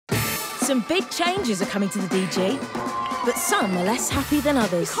Some big changes are coming to the DG, but some are less happy than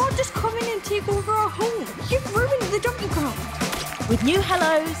others. You can't just come in and take over our home. You've ruined the dumping ground. With new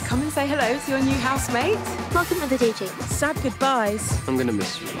hellos... Come and say hello to your new housemate. Welcome to the DG. Sad goodbyes. I'm gonna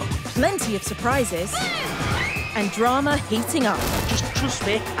miss you. Plenty of surprises. And drama heating up. Just trust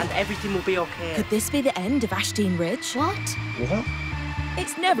me and everything will be okay. Could this be the end of Ashdene Ridge? What? What?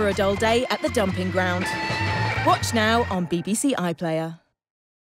 It's never a dull day at the dumping ground. Watch now on BBC iPlayer.